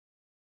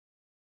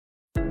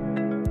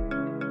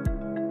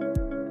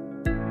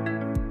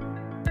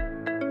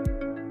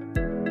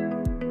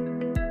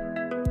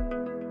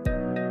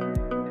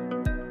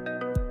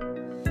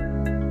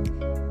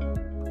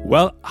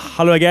Well,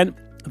 hello again.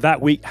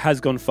 That week has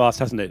gone fast,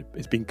 hasn't it?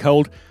 It's been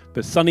cold,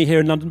 but sunny here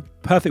in London.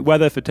 Perfect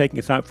weather for taking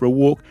us out for a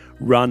walk,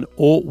 run,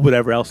 or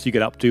whatever else you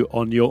get up to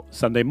on your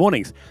Sunday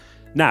mornings.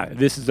 Now, if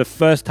this is the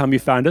first time you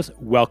found us,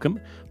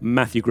 welcome.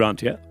 Matthew Grant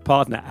here,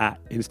 partner at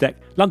Instech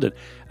London.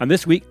 And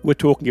this week, we're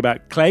talking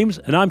about claims,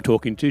 and I'm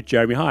talking to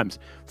Jeremy Hyams,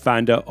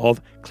 founder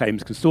of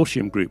Claims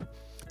Consortium Group.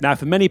 Now,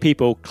 for many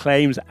people,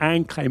 claims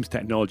and claims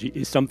technology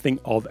is something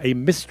of a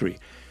mystery.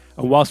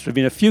 And whilst there have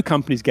been a few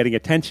companies getting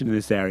attention in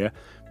this area,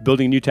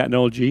 building new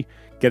technology,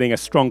 getting a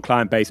strong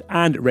client base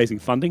and raising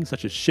funding,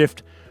 such as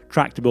Shift,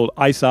 Tractable,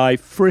 ICEYE,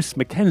 Frisk,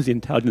 McKinsey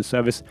Intelligence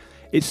Service,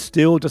 it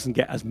still doesn't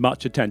get as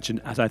much attention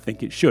as I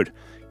think it should,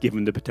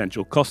 given the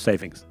potential cost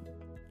savings.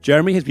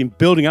 Jeremy has been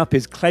building up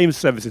his claims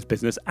services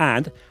business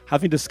and,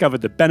 having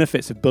discovered the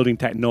benefits of building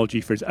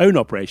technology for his own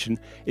operation,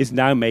 is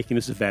now making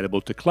this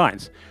available to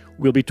clients.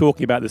 We'll be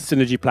talking about the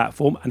Synergy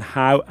platform and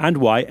how and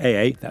why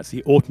AA, that's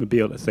the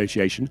Automobile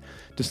Association,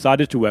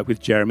 decided to work with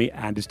Jeremy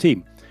and his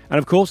team. And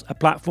of course, a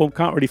platform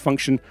can't really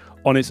function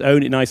on its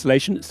own in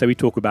isolation, so we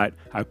talk about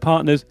how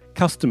partners,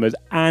 customers,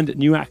 and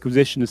new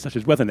acquisitions such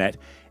as WeatherNet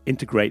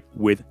integrate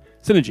with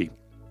Synergy.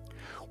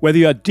 Whether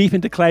you are deep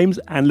into claims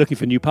and looking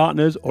for new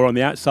partners, or on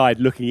the outside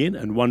looking in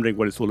and wondering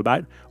what it's all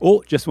about,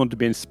 or just want to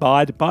be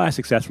inspired by a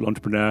successful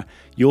entrepreneur,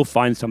 you'll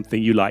find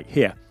something you like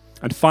here.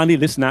 And finally,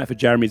 listen out for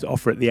Jeremy's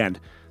offer at the end.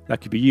 That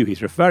could be you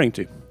he's referring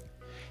to.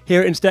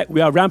 Here at Instech,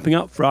 we are ramping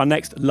up for our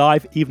next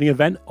live evening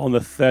event on the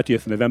 30th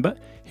of November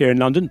here in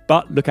London,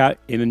 but look out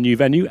in a new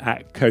venue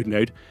at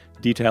CodeNode.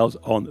 Details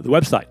on the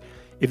website.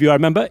 If you are a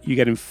member, you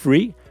get in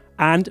free.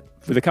 And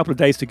with a couple of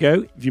days to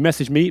go, if you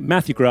message me,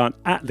 Matthew Grant,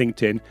 at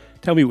LinkedIn,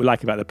 tell me what you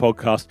like about the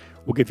podcast,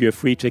 we'll give you a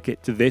free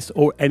ticket to this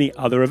or any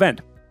other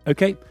event.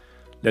 Okay,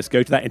 let's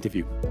go to that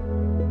interview.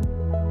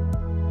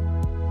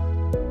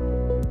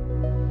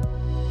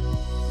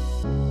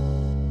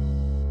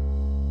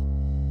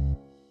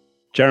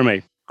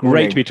 Jeremy,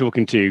 great to be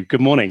talking to you.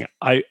 Good morning.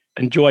 I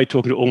enjoy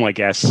talking to all my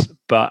guests,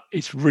 but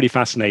it's really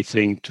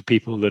fascinating to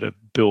people that have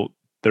built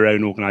their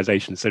own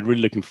organizations. So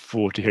really looking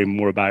forward to hearing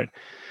more about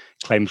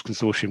Claims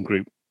Consortium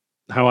Group.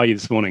 How are you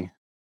this morning?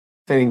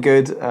 Feeling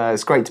good.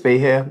 It's great to be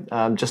here.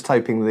 Just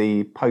hoping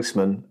the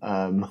postman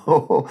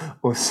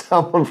or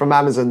someone from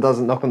Amazon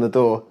doesn't knock on the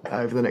door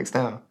over the next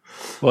hour.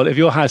 Well, if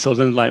your household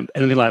is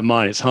anything like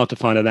mine, it's hard to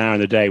find an hour in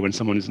the day when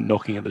someone isn't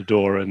knocking at the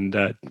door and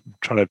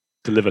trying to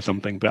deliver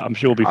something, but I'm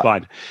sure we'll be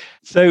fine.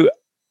 So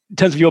in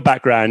terms of your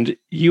background,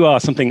 you are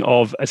something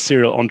of a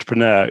serial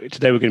entrepreneur.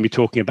 Today, we're going to be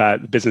talking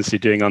about the business you're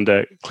doing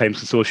under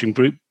Claims Consortium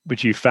Group,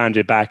 which you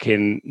founded back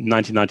in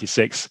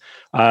 1996.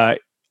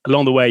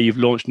 Along the way, you've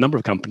launched a number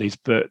of companies,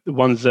 but the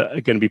ones that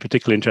are going to be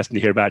particularly interesting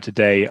to hear about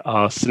today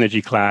are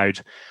Synergy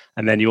Cloud,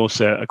 and then you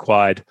also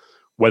acquired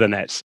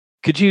WeatherNet.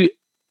 Could you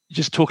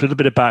just talk a little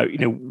bit about,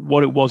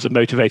 what it was that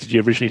motivated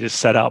you originally to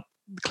set up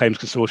Claims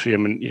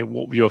Consortium, and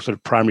what your sort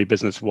of primary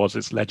business was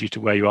that's led you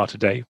to where you are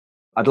today?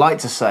 I'd like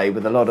to say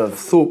with a lot of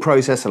thought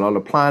process, a lot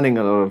of planning,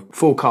 a lot of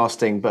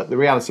forecasting, but the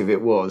reality of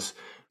it was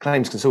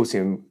Claims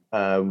Consortium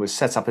was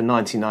set up in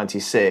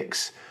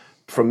 1996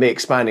 from me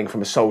expanding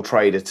from a sole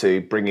trader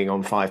to bringing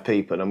on 5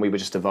 people, and we were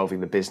just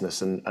evolving the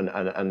business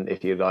and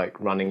if you like,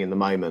 running in the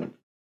moment.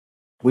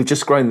 We've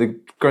just grown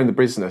the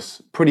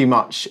business pretty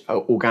much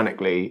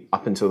organically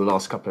up until the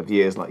last couple of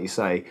years, like you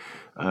say,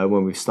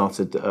 when we've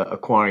started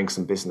acquiring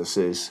some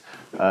businesses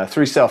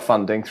through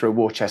self-funding, through a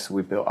war chest that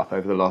we've built up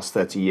over the last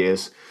 30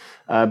 years.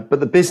 But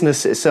the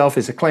business itself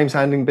is a claims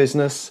handling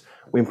business.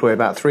 We employ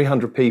about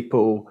 300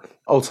 people.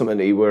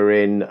 Ultimately, we're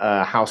in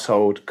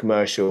household,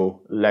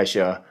 commercial,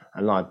 leisure,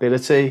 and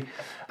liability.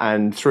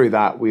 And through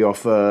that, we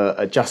offer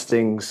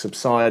adjusting,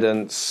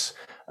 subsidence,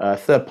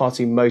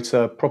 third-party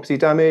motor property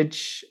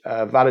damage,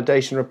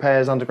 validation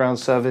repairs, underground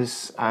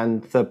service,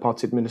 and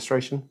third-party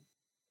administration.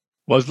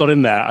 Well, it's not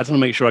in there. I just want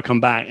to make sure I come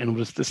back and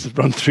just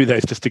run through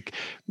those just to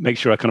make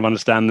sure I kind of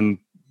understand them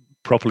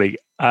properly.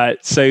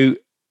 So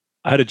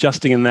I had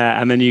adjusting in there,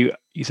 and then you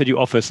said you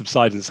offer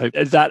subsidence. So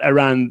is that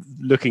around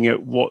looking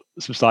at what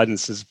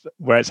subsidence is,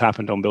 where it's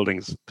happened on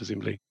buildings,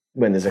 presumably?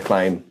 When there's a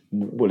claim,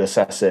 we'll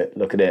assess it,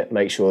 look at it,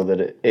 make sure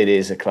that it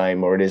is a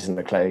claim or it isn't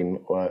a claim,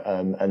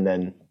 and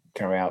then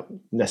carry out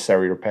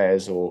necessary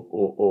repairs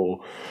or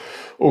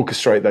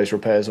orchestrate those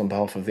repairs on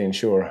behalf of the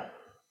insurer.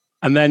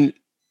 And then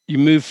you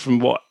moved from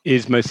what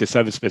is mostly a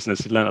service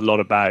business. You learned a lot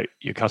about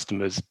your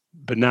customers,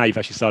 but now you've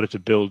actually started to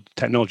build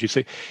technology.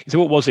 So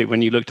what was it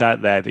when you looked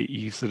out there that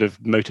you sort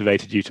of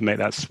motivated you to make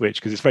that switch?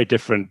 Because it's very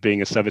different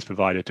being a service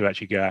provider to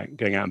actually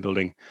going out and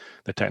building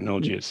the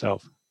technology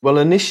itself. Well,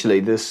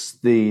 initially,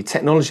 the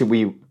technology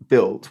we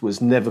built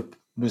was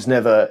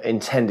never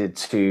intended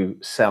to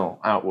sell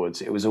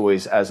outwards. It was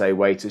always as a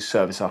way to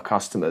service our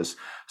customers.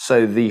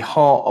 So the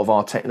heart of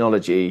our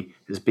technology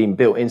has been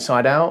built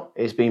inside out.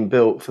 It's been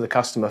built for the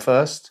customer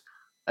first,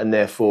 and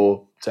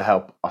therefore to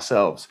help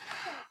ourselves.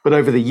 But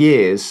over the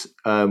years,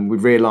 we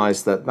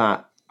realised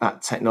that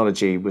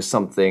technology was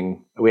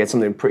we had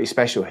something pretty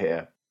special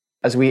here.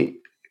 As we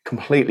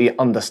completely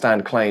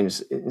understand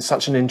claims in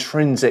such an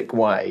intrinsic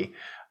way,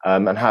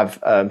 and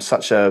have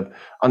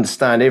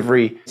understand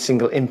every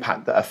single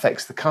impact that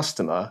affects the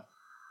customer,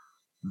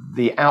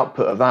 the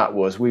output of that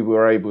was we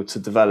were able to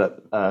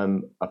develop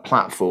a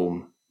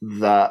platform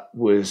that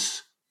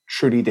was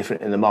truly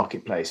different in the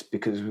marketplace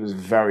because it was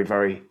very,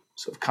 very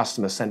sort of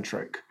customer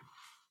centric.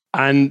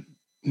 And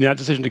that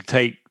decision to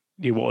take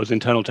what was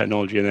internal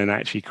technology and then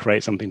actually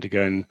create something to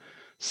go and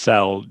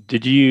sell,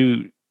 did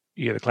you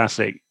the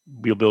classic,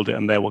 we'll build it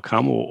and they will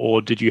come,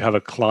 or did you have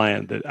a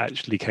client that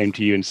actually came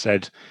to you and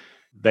said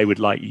they would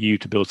like you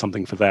to build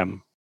something for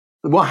them?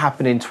 What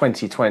happened in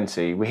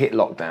 2020, we hit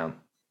lockdown.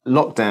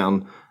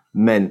 Lockdown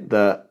meant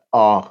that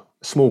our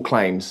small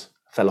claims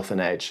fell off an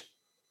edge.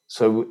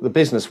 So the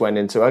business went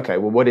into, okay,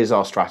 well, what is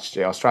our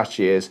strategy? Our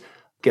strategy is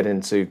get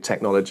into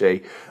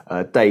technology,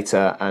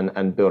 data,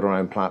 and build our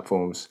own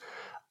platforms.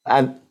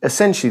 And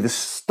essentially, the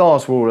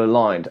stars were all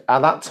aligned.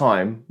 At that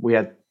time, we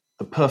had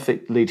the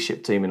perfect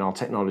leadership team in our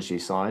technology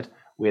side.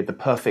 We had the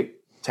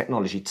perfect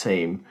technology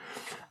team.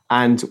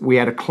 And we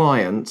had a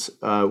client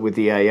with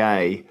the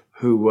AA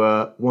who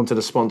wanted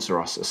to sponsor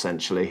us,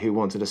 essentially, who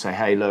wanted to say,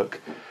 hey, look,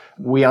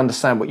 we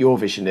understand what your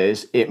vision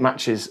is. It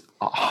matches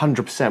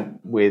 100%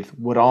 with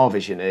what our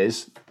vision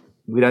is.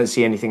 We don't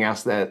see anything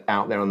else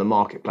out there on the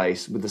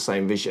marketplace with the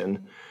same vision.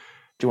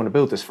 Do you want to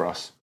build this for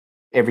us?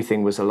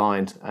 Everything was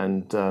aligned,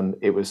 and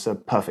it was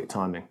perfect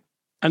timing.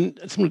 And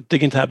I just want to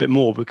dig into that a bit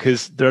more,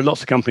 because there are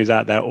lots of companies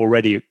out there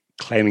already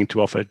claiming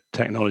to offer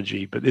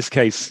technology. But in this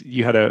case,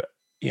 you had a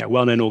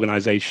well-known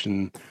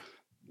organization,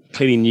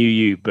 clearly knew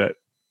you, but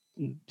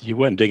you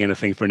weren't doing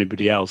anything for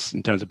anybody else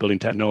in terms of building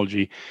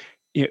technology.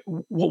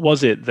 What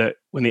was it that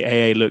when the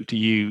AA looked at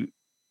you,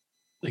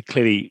 they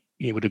clearly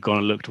would have gone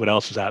and looked at what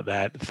else was out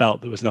there,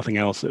 felt there was nothing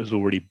else that was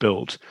already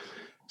built?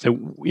 So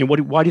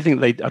why do you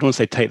think they, I don't want to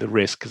say take the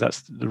risk because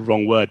that's the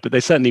wrong word, but they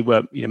certainly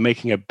were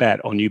making a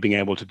bet on you being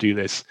able to do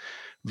this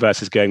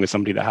versus going with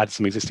somebody that had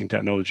some existing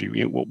technology?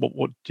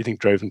 What do you think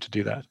drove them to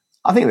do that?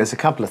 I think there's a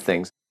couple of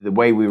things. The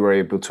way we were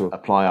able to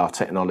apply our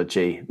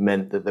technology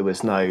meant that there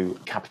was no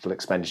capital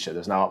expenditure,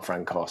 there's no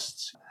upfront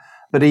costs.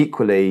 But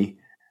equally,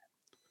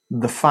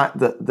 the fact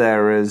that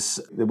there is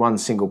the one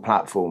single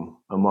platform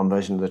and one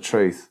version of the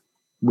truth,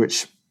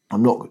 which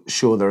I'm not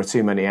sure there are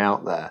too many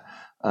out there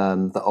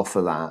that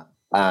offer that.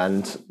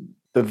 And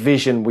the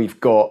vision we've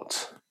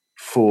got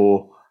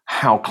for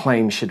how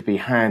claims should be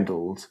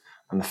handled,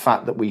 and the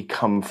fact that we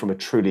come from a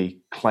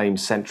truly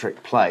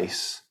claim-centric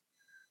place,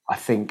 I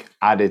think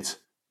added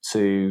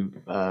to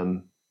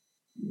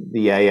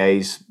the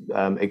AA's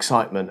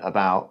excitement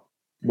about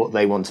what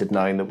they wanted,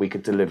 knowing that we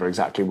could deliver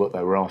exactly what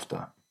they were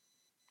after.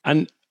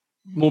 And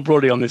more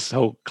broadly on this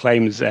whole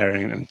claims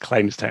area and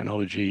claims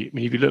technology, I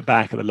mean, if you look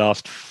back at the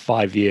last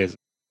 5 years,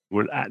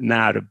 we're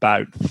now at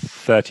about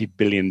 $30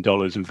 billion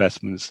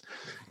investments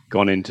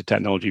gone into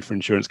technology for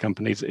insurance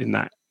companies in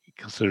that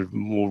sort of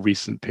more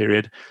recent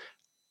period.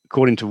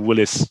 According to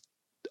Willis,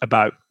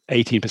 about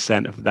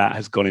 18% of that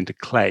has gone into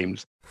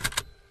claims.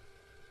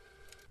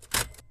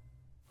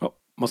 Oh,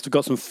 must have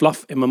got some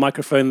fluff in my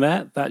microphone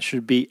there. That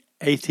should be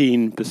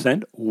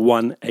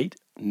 18%, 18,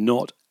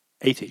 not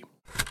 80.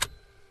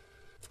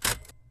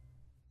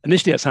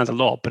 Initially, that sounds a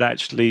lot, but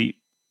actually,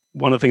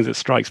 one of the things that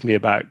strikes me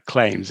about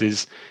claims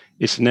is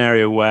a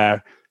scenario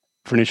where,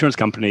 for an insurance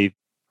company,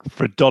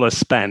 for $1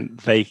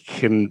 spent, they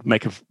can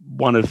make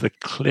one of the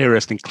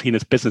clearest and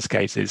cleanest business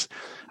cases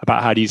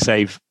about how do you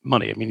save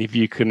money. I mean, if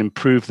you can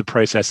improve the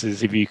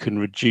processes, if you can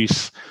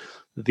reduce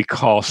the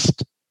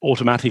cost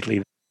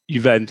automatically,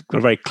 you've then got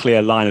a very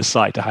clear line of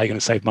sight to how you're going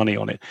to save money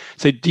on it.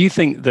 So do you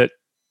think that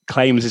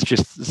claims is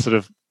just the sort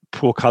of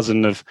poor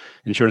cousin of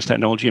insurance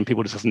technology and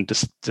people just haven't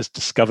just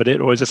discovered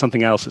it? Or is there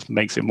something else that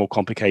makes it more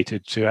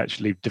complicated to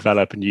actually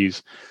develop and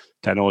use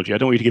technology? I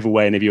don't want you to give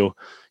away any of your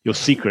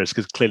secrets,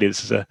 because clearly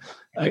this is a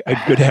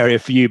good area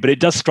for you, but it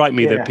does strike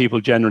me that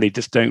people generally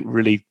just don't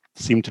really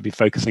seem to be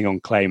focusing on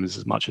claims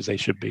as much as they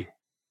should be.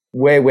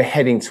 Where we're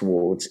heading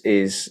towards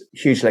is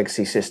huge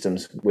legacy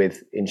systems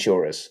with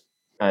insurers,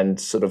 and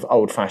sort of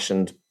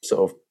old-fashioned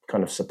sort of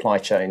kind of supply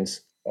chains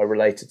are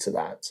related to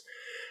that.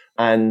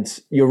 And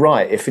you're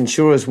right, if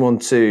insurers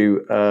want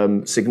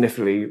to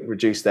significantly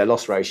reduce their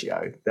loss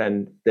ratio,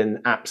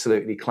 then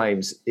absolutely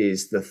claims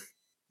is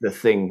the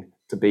thing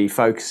to be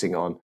focusing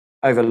on.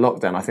 Over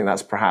lockdown, I think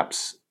that's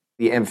perhaps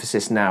the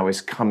emphasis now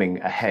is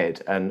coming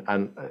ahead. And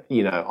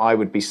I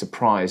would be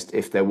surprised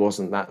if there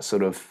wasn't that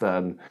sort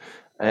of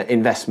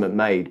investment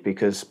made,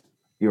 because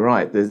you're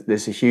right,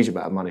 there's a huge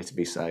amount of money to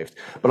be saved.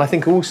 But I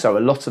think also a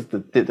lot of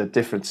the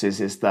differences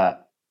is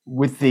that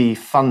with the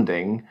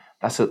funding,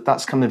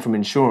 that's coming from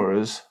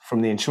insurers,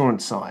 from the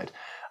insurance side.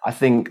 I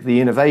think the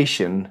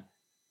innovation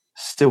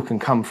still can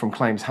come from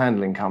claims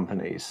handling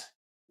companies.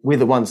 We're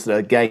the ones that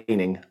are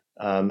gaining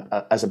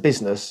as a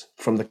business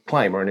from the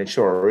claim, or an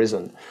insurer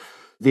isn't.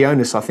 The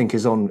onus, I think,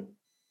 is on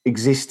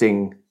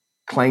existing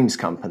claims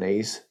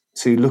companies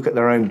to look at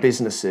their own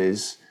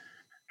businesses,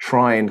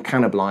 try and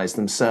cannibalize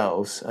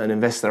themselves and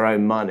invest their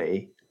own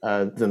money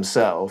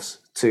themselves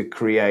to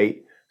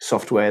create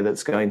software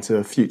that's going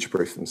to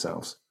future-proof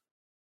themselves.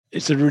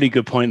 It's a really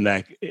good point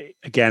there.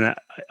 Again,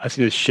 I've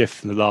seen a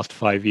shift in the last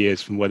 5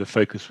 years from where the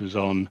focus was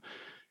on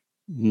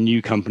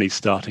new companies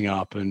starting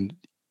up, and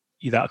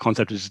that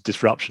concept is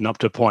disruption up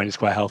to a point is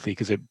quite healthy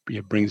because it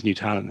brings new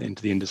talent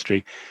into the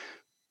industry.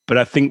 But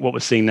I think what we're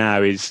seeing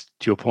now is,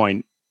 to your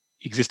point,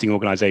 existing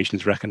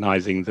organizations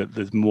recognizing that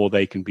there's more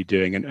they can be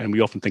doing. And we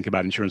often think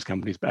about insurance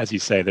companies, but as you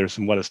say, there are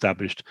some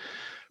well-established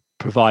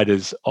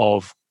providers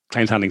of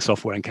claims handling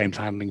software and claims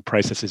handling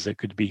processes that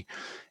could be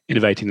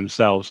innovating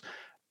themselves.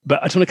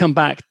 But I just want to come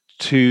back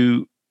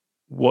to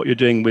what you're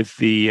doing with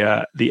the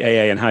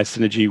AA and how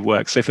Synergy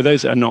works. So for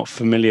those that are not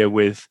familiar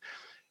with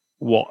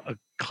what a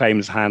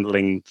claims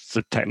handling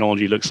sort of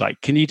technology looks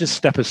like, can you just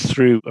step us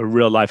through a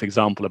real life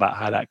example about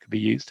how that could be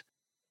used?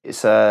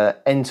 It's a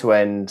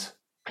end-to-end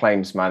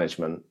claims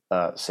management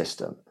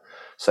system.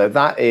 So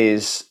that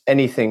is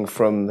anything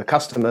from the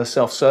customer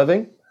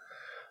self-serving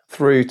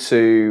through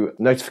to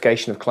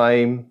notification of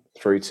claim,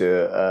 through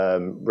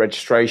to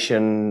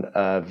registration,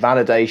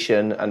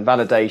 validation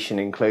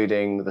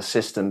including the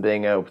system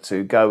being able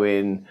to go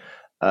in,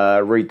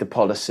 read the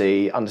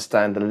policy,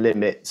 understand the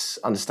limits,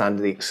 understand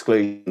the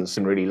exclusions,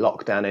 and really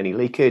lock down any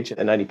leakage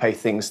and only pay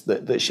things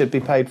that should be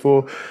paid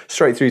for,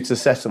 straight through to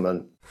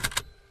settlement.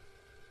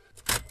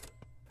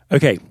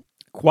 Okay,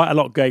 quite a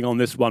lot going on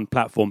this one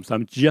platform, so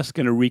I'm just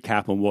going to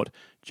recap on what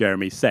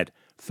Jeremy said.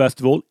 First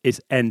of all, it's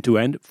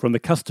end-to-end, from the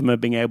customer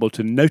being able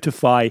to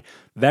notify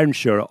their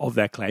insurer of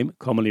their claim,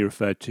 commonly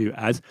referred to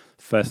as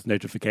First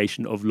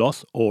Notification of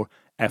Loss, or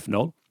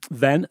FNOL.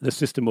 Then the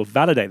system will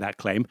validate that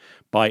claim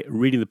by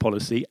reading the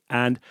policy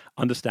and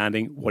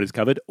understanding what is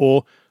covered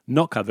or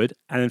not covered.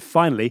 And then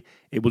finally,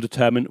 it will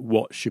determine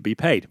what should be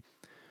paid.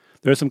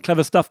 There is some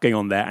clever stuff going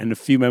on there, and in a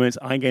few moments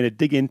I'm going to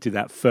dig into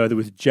that further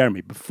with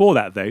Jeremy. Before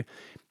that, though,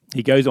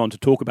 he goes on to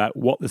talk about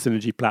what the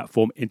Synergy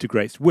platform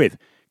integrates with.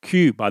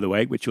 Q, by the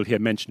way, which you'll hear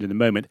mentioned in a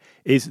moment,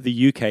 is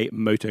the UK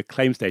motor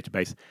claims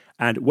database,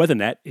 and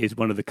WeatherNet is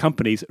one of the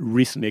companies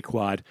recently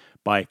acquired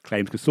by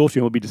Claims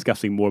Consortium. We'll be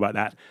discussing more about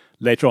that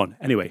later on.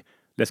 Anyway,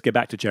 let's get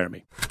back to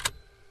Jeremy.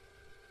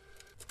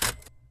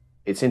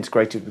 It's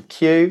integrated with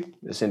Q,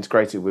 it's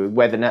integrated with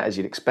WeatherNet, as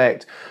you'd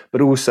expect,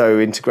 but also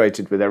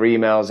integrated with their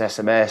emails,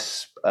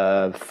 SMS,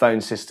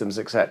 phone systems,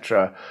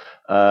 etc.,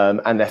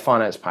 and their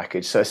finance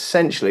package. So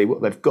essentially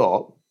what they've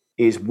got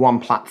is one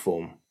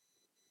platform,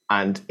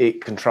 and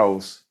it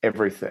controls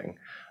everything.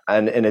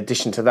 And in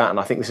addition to that, and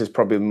I think this is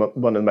probably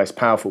one of the most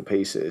powerful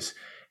pieces,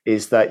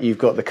 is that you've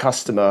got the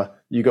customer,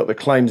 you've got the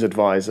claims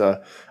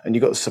advisor, and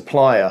you've got the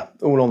supplier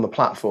all on the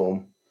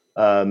platform.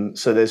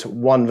 So there's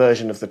one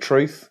version of the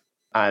truth,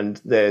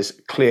 and there's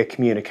clear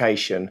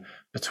communication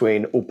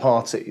between all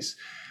parties.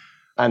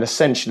 And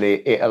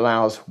essentially, it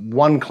allows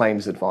one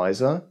claims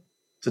advisor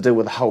to deal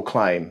with the whole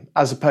claim,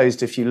 as opposed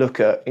to, if you look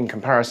at, in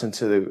comparison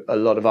to a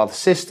lot of other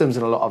systems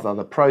and a lot of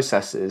other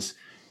processes,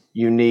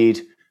 you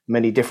need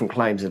many different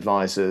claims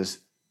advisors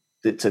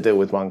to deal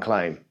with one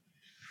claim.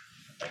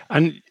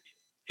 And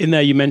in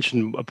there, you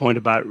mentioned a point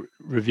about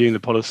reviewing the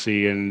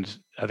policy and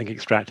I think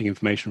extracting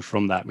information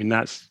from that. I mean,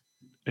 that's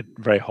a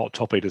very hot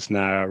topic just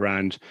now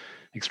around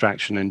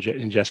extraction and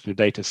ingestion of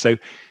data. So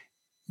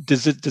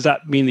does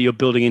that mean that you're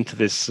building into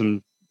this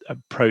some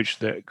approach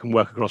that can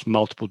work across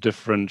multiple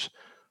different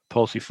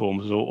policy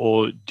forms,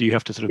 or do you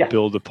have to sort of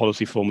build the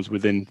policy forms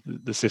within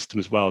the system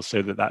as well,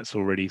 so that that's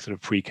already sort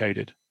of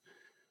pre-coded?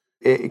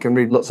 It can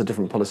read lots of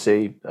different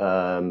policy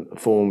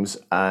forms,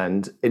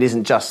 and it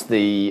isn't just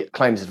the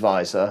claims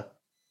advisor,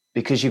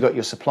 because you've got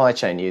your supply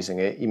chain using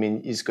it. You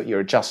mean you've got your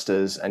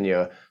adjusters and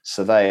your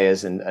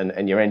surveyors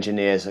and your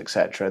engineers,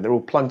 etc. They're all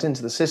plugged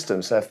into the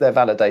system. So if they're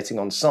validating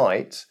on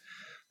site,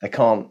 they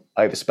can't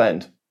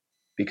overspend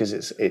because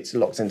it's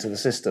locked into the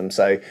system.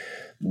 So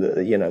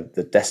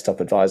the desktop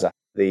advisor,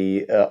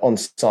 the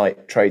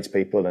on-site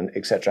tradespeople, and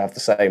etc. have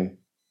the same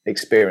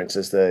experience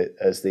as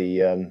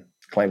the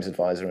claims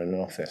advisor in an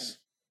office.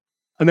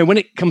 And then when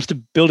it comes to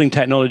building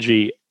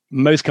technology,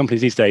 most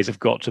companies these days have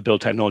got to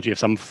build technology of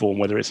some form,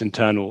 whether it's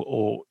internal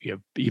or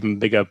even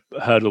bigger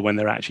hurdle when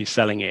they're actually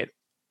selling it.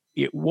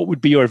 What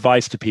would be your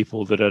advice to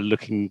people that are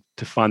looking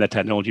to find their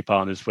technology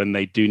partners when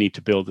they do need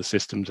to build the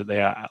systems that they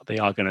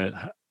are going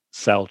to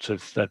sell to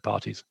third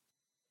parties?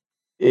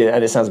 Yeah,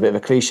 and it sounds a bit of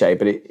a cliche,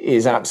 but it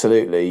is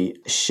absolutely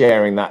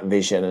sharing that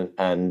vision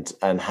and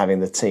having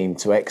the team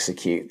to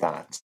execute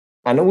that.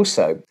 And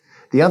also,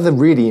 the other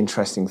really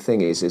interesting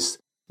thing is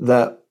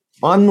that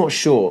I'm not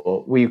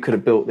sure we could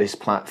have built this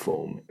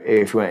platform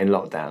if we weren't in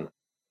lockdown.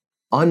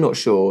 I'm not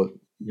sure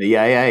the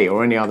AA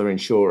or any other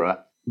insurer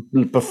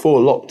before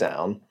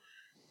lockdown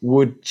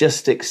would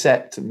just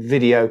accept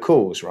video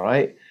calls,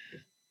 right?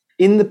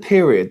 In the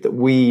period that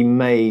we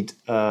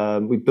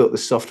built the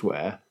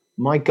software,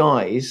 my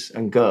guys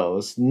and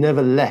girls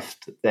never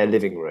left their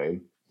living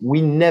room.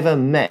 We never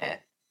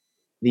met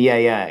the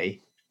AA,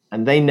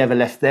 and they never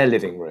left their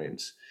living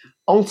rooms.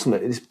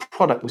 Ultimately, this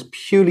product was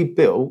purely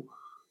built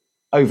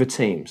over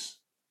Teams.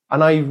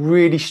 And I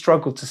really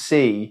struggled to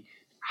see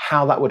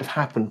how that would have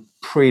happened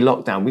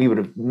pre-lockdown, we would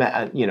have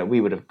met,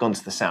 we would have gone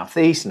to the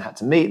Southeast and had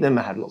to meet them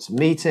and had lots of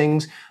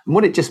meetings. And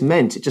what it just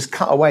meant, it just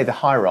cut away the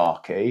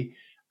hierarchy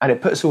and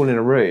it put us all in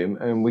a room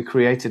and we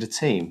created a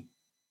team.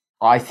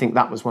 I think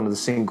that was one of the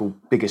single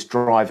biggest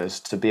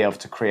drivers to be able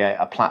to create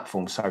a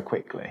platform so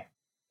quickly.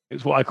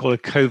 It's what I call a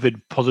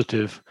COVID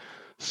positive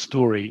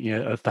story,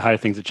 of how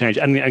things have changed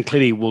and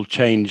clearly will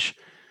change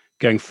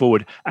going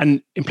forward.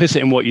 And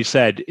implicit in what you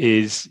said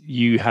is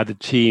you had the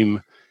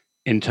team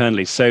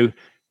internally. So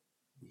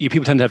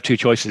people tend to have two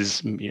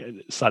choices,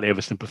 slightly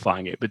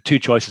oversimplifying it, but two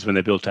choices when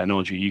they build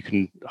technology. You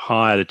can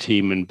hire the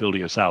team and build it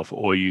yourself,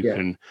 or you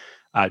can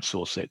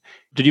outsource it.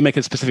 Did you make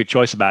a specific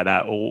choice about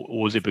that, or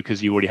was it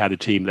because you already had a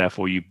team,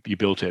 therefore you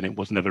built it and it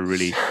was never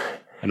really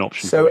an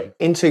option? So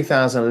in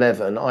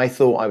 2011, I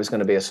thought I was going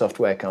to be a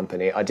software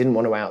company. I didn't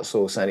want to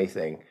outsource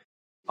anything.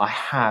 I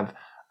have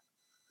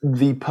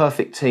the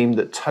perfect team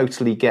that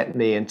totally get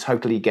me and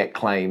totally get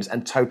claims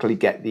and totally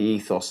get the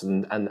ethos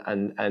and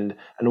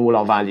all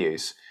our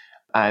values.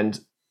 And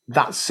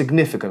that's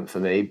significant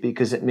for me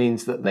because it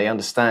means that they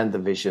understand the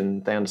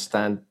vision, they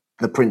understand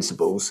the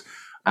principles,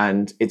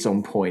 and it's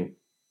on point.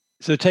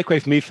 So the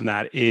takeaway for me from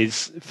that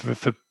is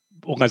for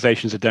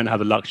organizations that don't have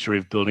the luxury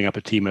of building up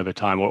a team over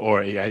time,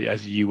 or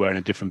as you were in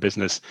a different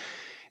business,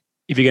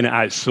 if you're going to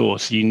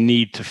outsource, you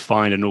need to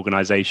find an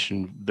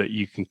organization that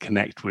you can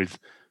connect with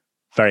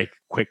very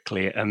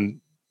quickly and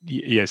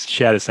yes,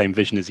 share the same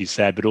vision as you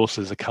said, but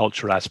also there's a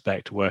cultural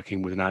aspect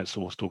working with an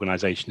outsourced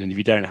organization. And if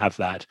you don't have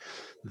that,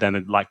 then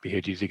the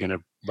likelihood is you're going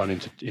to run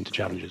into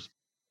challenges.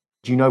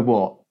 Do you know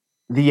what?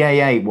 The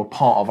AA were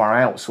part of our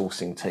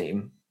outsourcing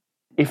team.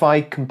 If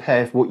I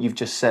compare what you've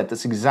just said,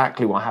 that's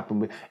exactly what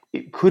happened with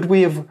it. Could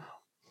we have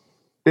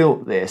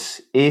built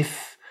this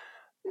if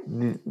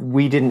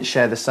we didn't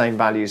share the same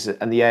values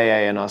and the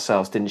AA and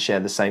ourselves didn't share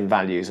the same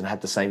values and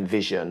had the same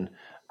vision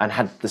and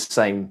had the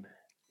same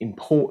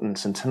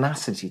importance and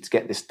tenacity to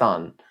get this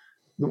done?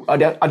 I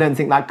don't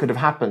think that could have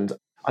happened.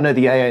 I know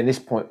the AA in this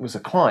point was a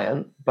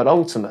client, but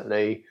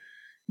ultimately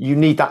you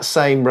need that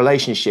same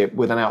relationship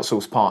with an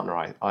outsourced partner.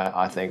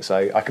 I think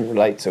so. I can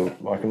relate to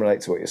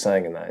what you're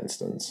saying in that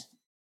instance.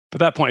 But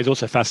that point is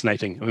also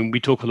fascinating. I mean, we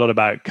talk a lot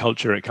about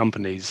culture at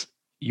companies.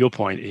 Your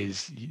point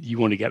is you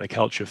want to get the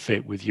culture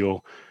fit with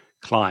your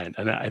client,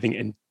 and I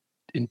think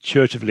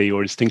intuitively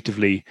or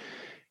instinctively,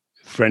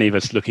 for any of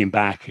us looking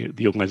back,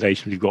 the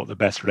organization we've got the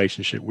best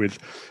relationship with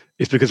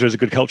is because there's a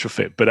good cultural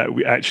fit. But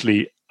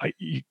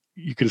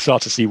you can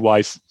start to see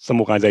why some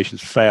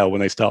organizations fail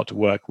when they start to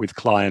work with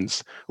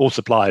clients or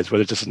suppliers where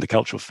there just isn't a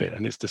cultural fit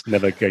and it's just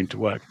never going to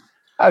work.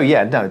 Oh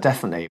yeah, no,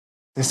 definitely.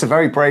 It's a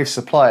very brave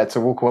supplier to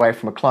walk away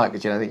from a client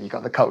because you don't think you've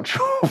got the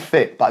cultural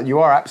fit, but you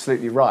are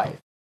absolutely right.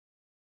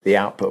 The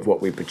output of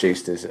what we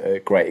produced is a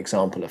great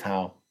example of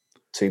how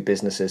two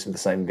businesses with the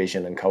same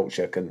vision and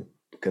culture can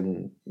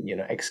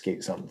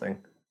execute something.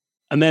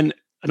 And then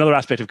another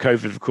aspect of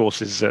COVID, of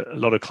course, is a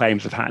lot of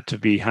claims have had to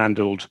be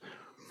handled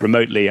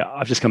remotely.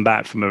 I've just come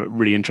back from a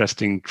really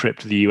interesting trip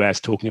to the US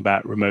talking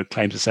about remote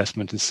claims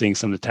assessment and seeing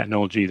some of the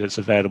technology that's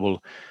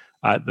available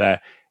out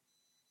there.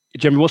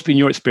 Jeremy, what's been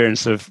your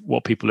experience of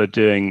what people are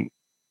doing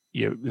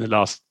in the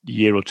last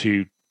year or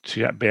two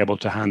to be able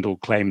to handle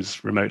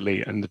claims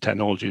remotely and the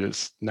technology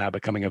that's now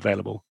becoming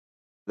available?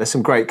 There's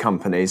some great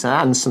companies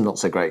and some not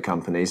so great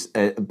companies,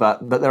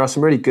 but there are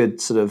some really good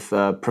sort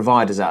of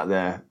providers out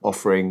there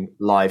offering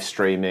live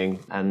streaming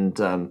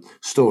and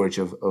storage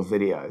of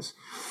videos.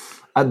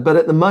 But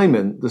at the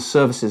moment, the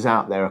services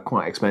out there are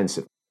quite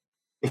expensive.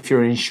 If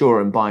you're an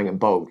insurer and buying in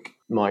bulk,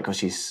 it might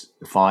cost you £5,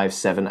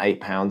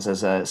 £7, £8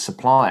 as a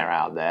supplier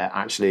out there.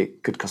 Actually,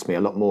 it could cost me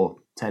a lot more,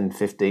 £10,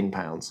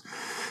 £15.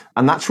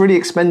 And that's really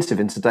expensive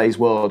in today's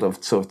world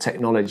of sort of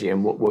technology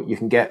and what you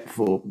can get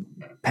for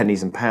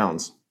pennies and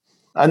pounds.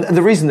 And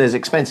the reason there's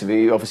expensive,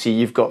 obviously,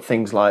 you've got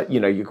things like,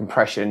 your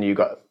compression, you've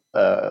got,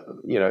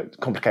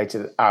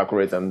 complicated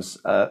algorithms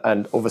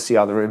and obviously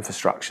other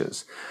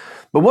infrastructures.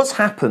 But what's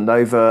happened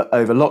over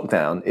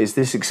lockdown is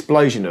this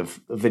explosion of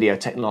video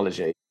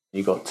technology.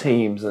 You've got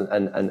Teams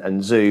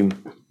and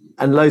Zoom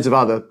and loads of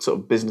other sort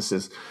of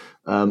businesses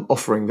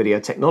offering video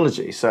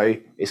technology. So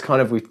it's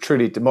kind of, we've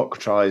truly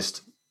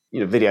democratized,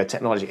 video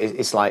technology.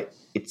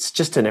 It's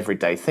just an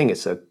everyday thing.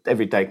 It's an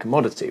everyday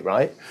commodity,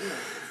 right?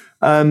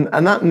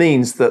 And that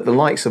means that the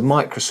likes of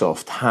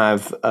Microsoft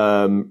have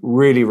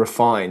really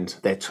refined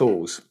their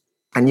tools.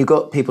 And you've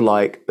got people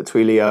like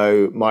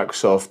Twilio,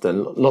 Microsoft,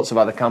 and lots of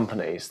other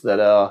companies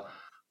that are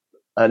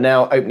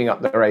now opening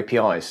up their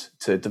APIs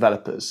to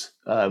developers,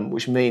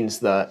 which means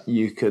that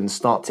you can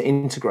start to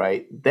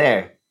integrate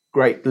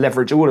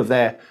leverage all of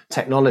their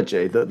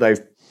technology that they've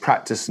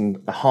practiced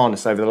and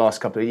harnessed over the last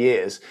couple of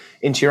years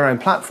into your own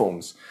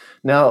platforms.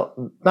 Now,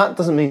 that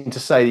doesn't mean to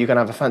say that you're going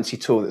to have a fancy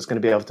tool that's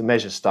going to be able to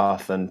measure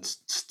stuff and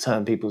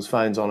turn people's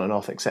phones on and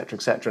off, et cetera,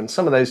 et cetera. And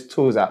some of those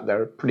tools out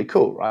there are pretty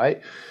cool,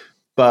 right?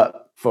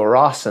 But for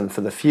us and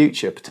for the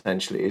future,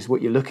 potentially, is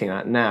what you're looking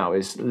at now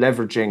is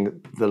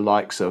leveraging the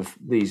likes of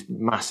these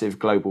massive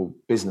global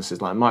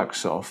businesses like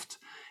Microsoft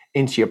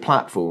into your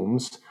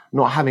platforms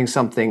not having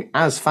something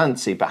as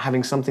fancy, but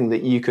having something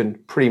that you can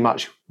pretty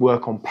much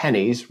work on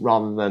pennies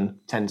rather than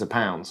tens of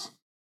pounds.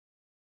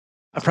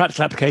 A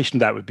practical application of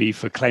that would be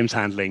for claims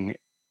handling.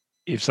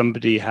 If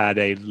somebody had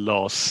a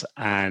loss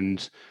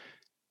and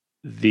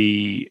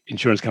the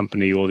insurance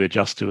company or the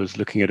adjuster was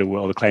looking at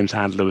or the claims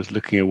handler was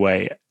looking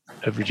away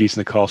of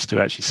reducing the cost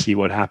to actually see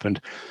what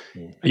happened.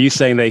 Are you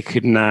saying they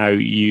could now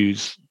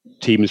use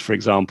Teams, for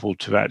example,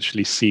 to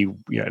actually see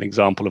an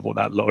example of what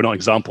that or not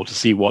example to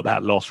see what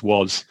that loss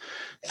was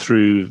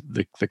through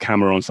the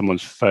camera on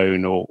someone's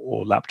phone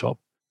or laptop?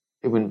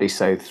 It wouldn't be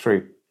so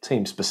through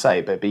Teams per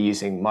se, but it'd be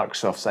using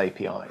Microsoft's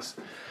APIs.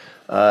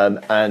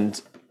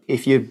 And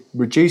if you're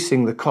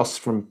reducing the cost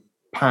from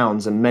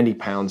pounds and many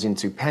pounds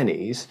into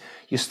pennies,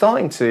 you're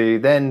starting to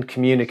then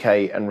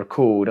communicate and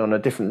record on a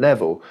different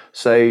level.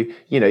 So,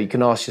 you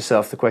can ask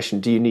yourself the question,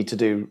 do you need to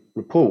do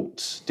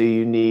reports? Do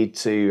you need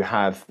to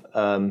have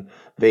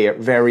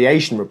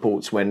variation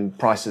reports when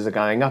prices are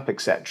going up,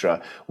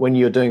 etc.? When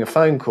you're doing a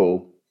phone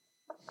call,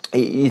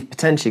 you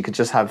potentially could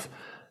just have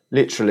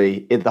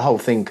literally, the whole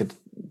thing could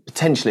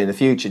potentially in the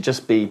future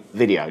just be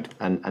videoed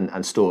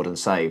and stored and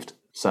saved.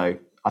 So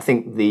I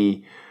think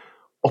the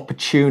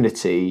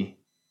opportunity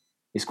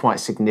is quite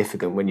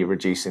significant when you're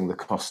reducing the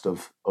cost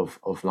of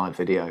live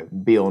video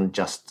beyond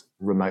just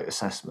remote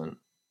assessment.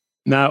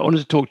 Now, I wanted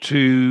to talk to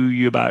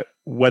you about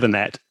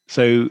WeatherNet.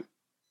 So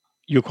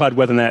you acquired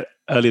WeatherNet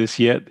earlier this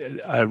year,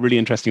 a really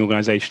interesting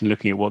organization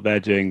looking at what they're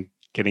doing,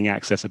 getting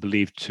access, I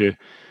believe, to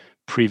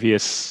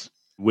previous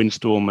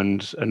windstorm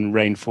and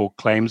rainfall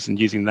claims and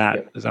using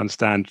that, as I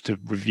understand, to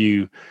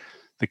review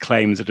the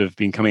claims that have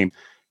been coming.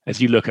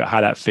 As you look at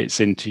how that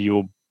fits into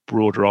your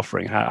broader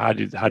offering, how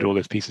do all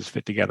those pieces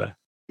fit together?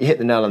 You hit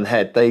the nail on the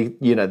head.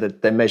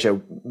 They measure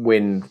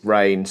wind,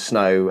 rain,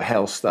 snow,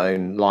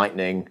 hailstone,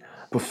 lightning.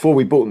 Before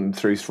we bought them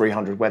through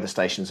 300 weather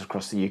stations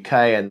across the UK,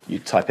 and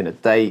you'd type in a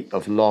date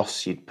of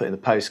loss, you'd put in the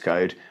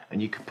postcode, and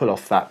you could pull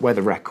off that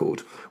weather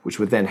record, which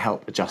would then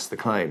help adjust the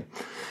claim.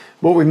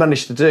 What we've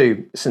managed to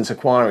do since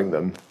acquiring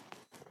them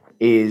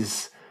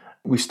is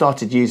we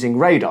started using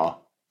radar.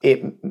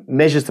 It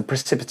measures the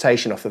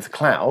precipitation off of the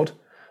cloud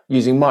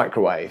using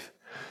microwave.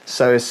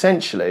 So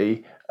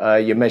essentially,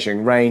 you're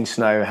measuring rain,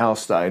 snow,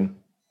 hailstone,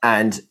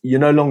 and you're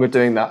no longer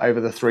doing that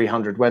over the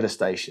 300 weather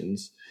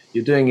stations.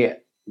 You're doing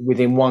it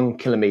within 1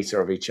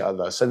 kilometre of each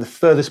other. So the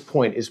furthest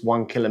point is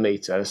 1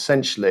 kilometre.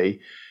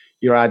 Essentially,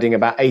 you're adding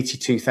about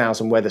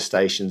 82,000 weather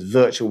stations,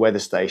 virtual weather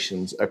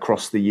stations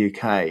across the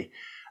UK,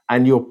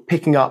 and you're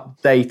picking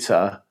up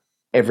data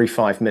every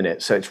 5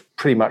 minutes. So it's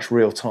pretty much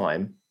real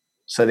time.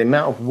 So the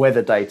amount of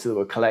weather data that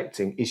we're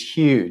collecting is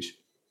huge.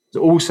 It's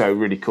also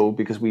really cool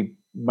because we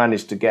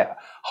managed to get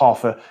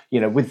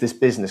with this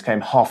business came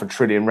 500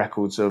 billion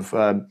records of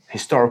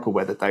historical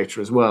weather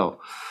data as well.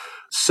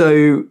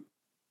 So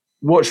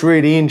what's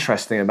really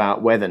interesting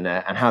about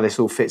WeatherNet and how this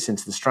all fits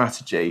into the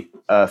strategy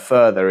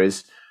further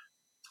is,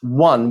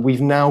 one,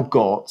 we've now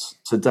got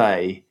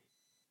today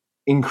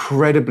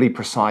incredibly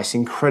precise,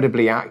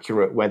 incredibly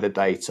accurate weather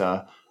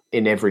data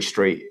in every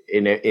street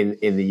in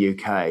the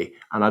UK.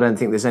 And I don't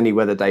think there's any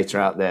weather data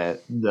out there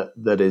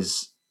that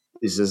is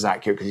as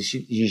accurate, because it's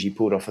usually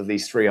pulled off of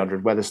these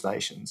 300 weather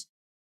stations.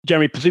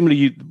 Jeremy,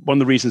 presumably one of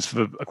the reasons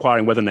for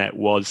acquiring WeatherNet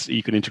was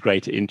you can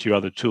integrate it into your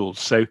other tools.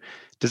 So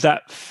does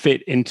that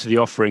fit into the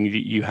offering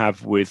that you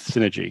have with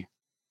Synergy?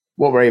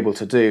 What we're able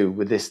to do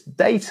with this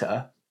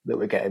data that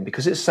we're getting,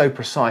 because it's so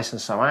precise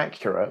and so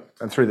accurate,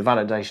 and through the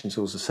validation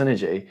tools of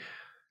Synergy,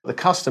 the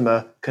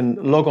customer can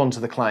log on to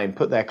the claim,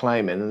 put their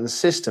claim in, and the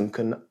system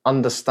can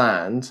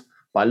understand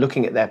by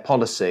looking at their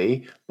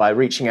policy, by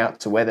reaching out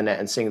to WeatherNet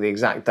and seeing the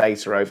exact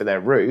data over their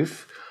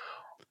roof,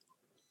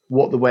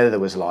 what the weather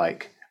was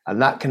like.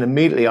 And that can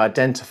immediately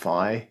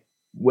identify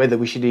whether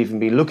we should even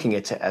be looking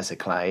at it as a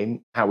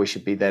claim, how we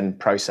should be then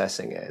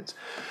processing it.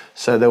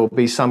 So there will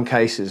be some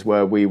cases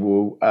where we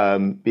will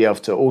be able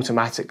to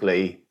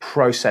automatically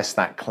process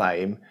that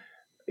claim,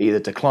 either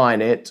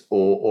decline it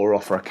or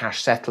offer a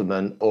cash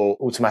settlement, or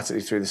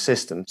automatically through the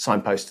system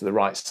signpost to the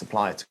right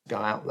supplier to go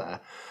out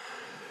there.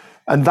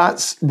 And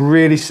that's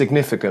really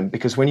significant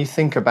because when you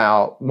think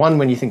about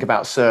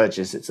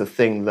surges, it's a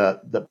thing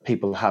that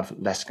people have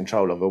less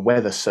control of. A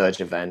weather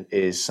surge event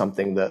is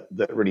something that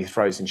really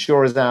throws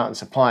insurers out and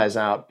suppliers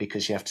out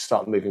because you have to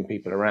start moving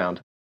people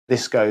around.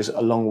 This goes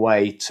a long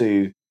way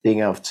to being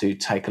able to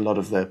take a lot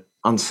of the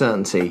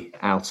uncertainty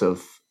out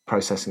of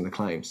processing the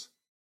claims.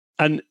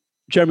 And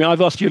Jeremy,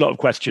 I've asked you a lot of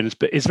questions,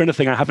 but is there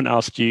anything I haven't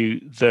asked you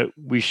that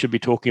we should be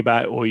talking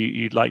about or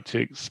you'd like to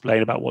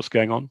explain about what's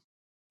going on?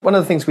 One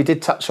of the things we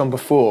did touch on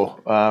before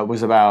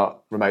was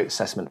about remote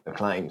assessment of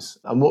claims.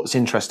 And what's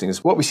interesting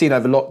is what we've seen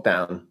over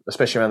lockdown,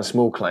 especially around the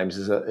small claims,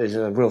 is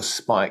a real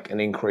spike, an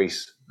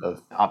increase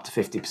of up to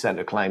 50%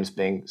 of claims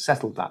being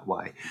settled that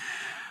way.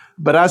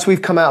 But as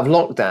we've come out of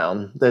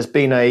lockdown, there's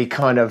been a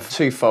kind of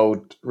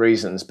twofold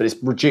reasons, but it's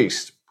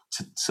reduced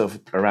to sort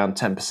of around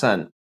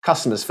 10%.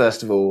 Customers,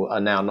 first of all, are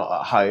now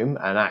not at home,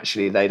 and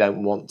actually they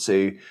don't want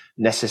to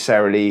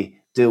necessarily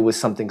deal with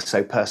something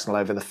so personal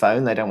over the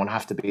phone. They don't want to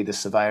have to be the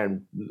surveyor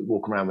and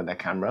walk around with their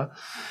camera.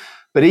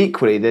 But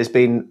equally, there's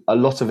been a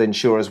lot of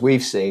insurers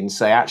we've seen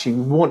say, actually,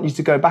 we want you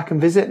to go back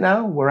and visit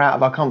now. We're out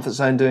of our comfort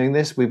zone doing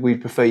this. We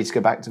prefer you to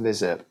go back to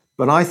visit.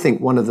 But I think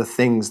one of the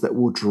things that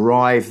will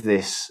drive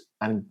this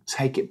and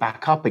take it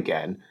back up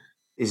again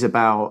is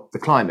about the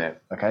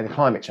climate, okay, the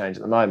climate change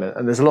at the moment.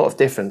 And there's a lot of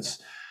difference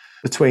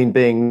between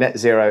being net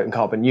zero and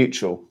carbon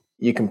neutral.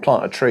 You can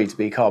plant a tree to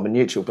be carbon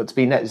neutral, but to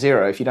be net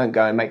zero, if you don't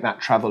go and make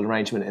that travel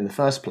arrangement in the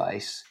first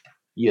place,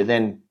 you're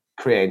then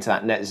creating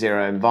that net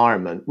zero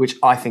environment, which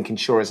I think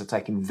insurers are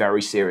taking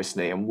very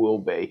seriously and will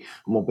be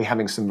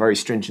having some very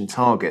stringent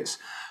targets.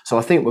 So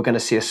I think we're going to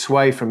see a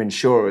sway from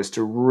insurers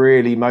to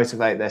really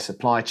motivate their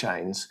supply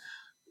chains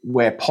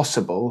where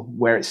possible,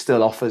 where it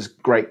still offers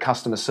great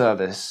customer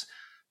service,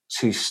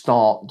 to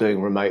start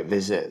doing remote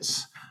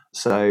visits.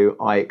 So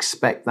I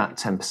expect that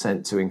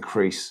 10% to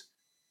increase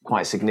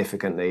quite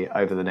significantly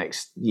over the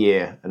next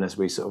year, and as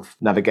we sort of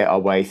navigate our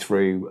way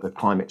through the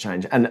climate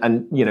change.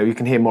 And you know, you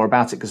can hear more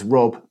about it because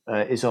Rob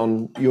is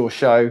on your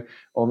show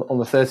on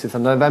the 30th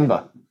of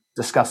November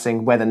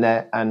discussing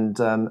WeatherNet and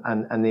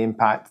the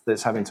impact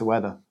that's having to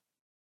weather.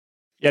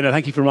 Yeah, no,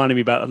 thank you for reminding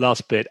me about the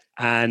last bit,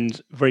 and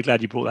very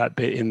glad you brought that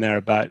bit in there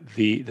about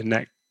the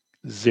net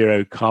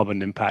zero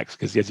carbon impacts,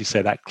 because as you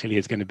say, that clearly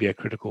is going to be a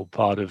critical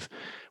part of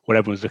what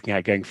everyone's looking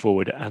at going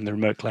forward, and the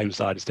remote claim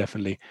side is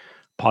definitely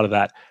part of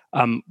that.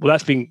 Well,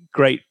 that's been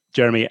great,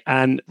 Jeremy,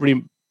 and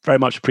really very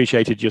much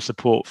appreciated your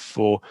support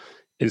for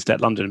Instech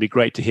London. It'd be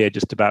great to hear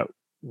just about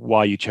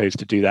why you chose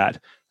to do that,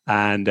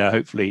 and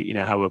hopefully, you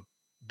know, how we're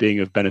being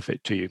of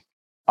benefit to you.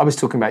 I was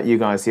talking about you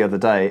guys the other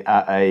day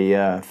at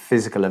a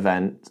physical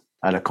event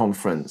at a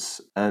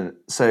conference, and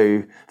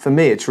so for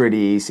me, it's really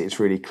easy. It's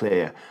really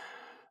clear.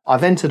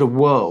 I've entered a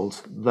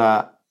world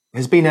that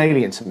has been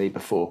alien to me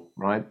before,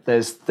 right?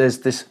 There's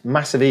this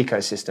massive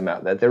ecosystem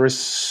out there. There are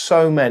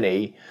so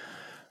many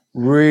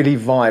really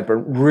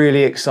vibrant,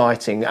 really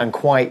exciting and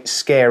quite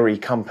scary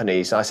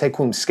companies. I say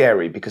call them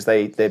scary because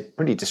they're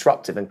pretty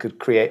disruptive and could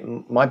create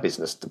my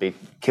business to be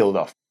killed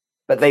off.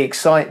 But they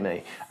excite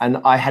me. And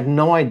I had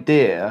no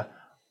idea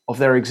of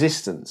their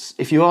existence.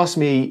 If you asked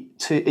me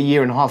a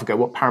year and a half ago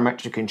what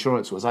parametric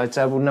insurance was, I'd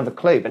say I wouldn't have a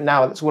clue. But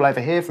now that's all I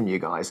ever hear from you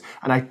guys.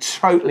 And I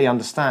totally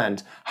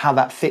understand how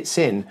that fits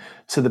in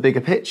to the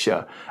bigger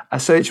picture.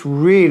 So it's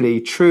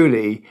really,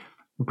 truly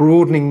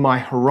broadening my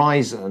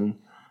horizon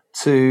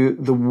to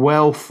the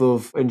wealth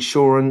of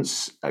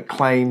insurance,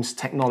 claims,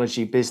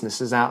 technology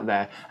businesses out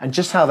there, and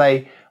just how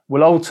they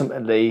will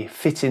ultimately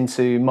fit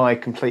into my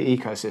complete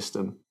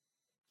ecosystem.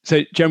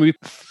 So, Jeremy,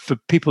 for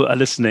people that are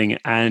listening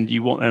and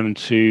you want them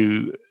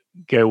to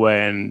go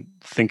away and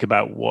think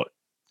about what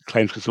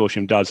Claims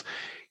Consortium does,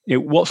 you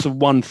know, what's the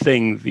one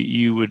thing that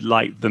you would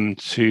like them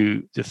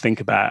to think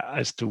about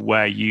as to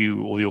where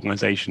you or the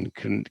organisation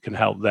can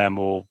help them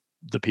or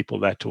the people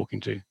they're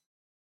talking to?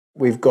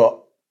 We've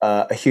got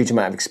a huge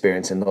amount of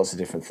experience in lots of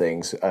different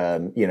things.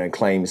 You know,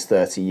 claims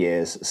 30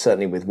 years,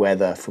 certainly with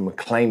weather from a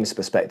claims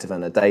perspective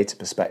and a data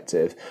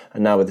perspective,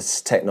 and now with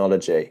this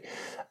technology.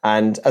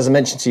 And as I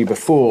mentioned to you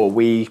before,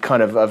 we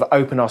kind of have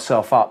opened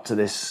ourselves up to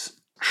this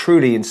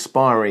truly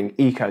inspiring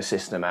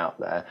ecosystem out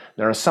there.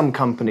 There are some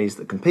companies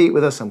that compete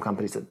with us, some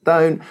companies that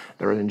don't.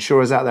 There are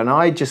insurers out there, and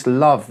I just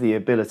love the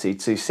ability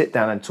to sit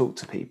down and talk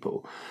to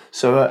people,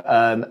 so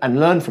and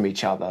learn from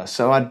each other.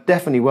 So I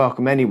definitely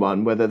welcome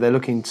anyone, whether they're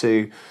looking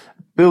to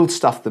build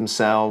stuff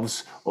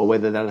themselves, or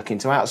whether they're looking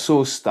to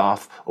outsource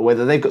stuff, or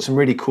whether they've got some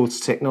really cool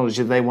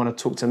technology they want to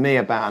talk to me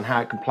about and how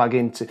it can plug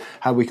into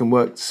how we can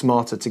work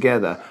smarter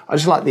together. I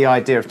just like the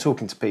idea of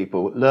talking to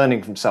people,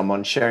 learning from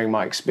someone, sharing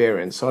my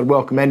experience. So I'd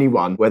welcome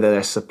anyone, whether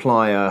they're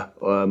supplier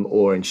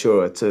or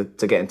insurer, to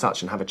get in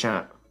touch and have a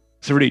chat.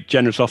 It's a really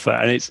generous offer,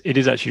 and it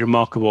is actually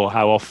remarkable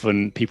how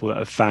often people that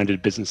have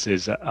founded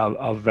businesses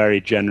are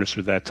very generous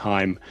with their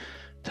time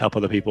to help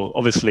other people.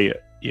 Obviously,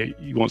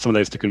 you want some of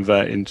those to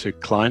convert into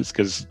clients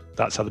because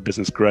that's how the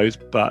business grows.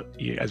 But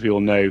as we all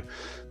know,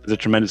 there's a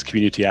tremendous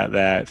community out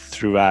there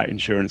throughout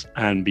insurance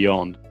and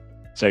beyond.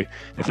 So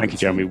thank you,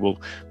 Jeremy.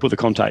 We'll put the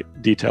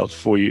contact details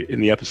for you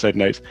in the episode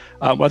notes.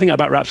 Well, I think that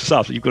about wraps us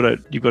up. You've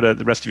got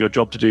the rest of your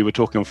job to do. We're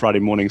talking on Friday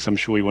morning, so I'm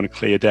sure you want to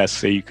clear your desk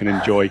so you can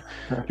enjoy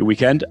your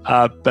weekend.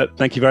 But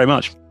thank you very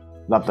much.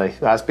 Lovely.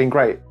 That's been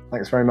great.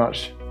 Thanks very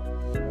much.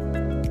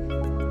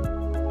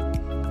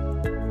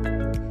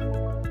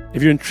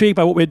 If you're intrigued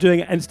by what we're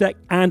doing at Instech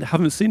and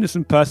haven't seen us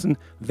in person,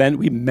 then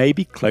we may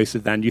be closer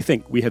than you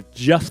think. We have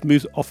just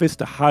moved office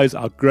to house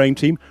our growing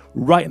team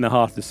right in the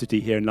heart of the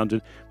city here in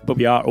London, but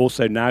we are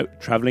also now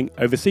travelling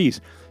overseas.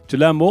 To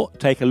learn more,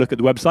 take a look at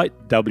the website,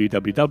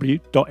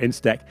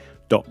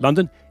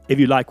 www.instech.london. If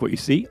you like what you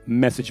see,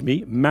 message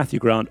me, Matthew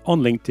Grant,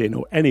 on LinkedIn,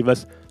 or any of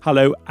us,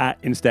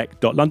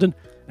 hello@instech.london.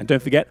 And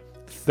don't forget,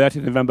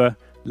 30th November,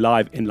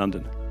 live in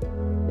London.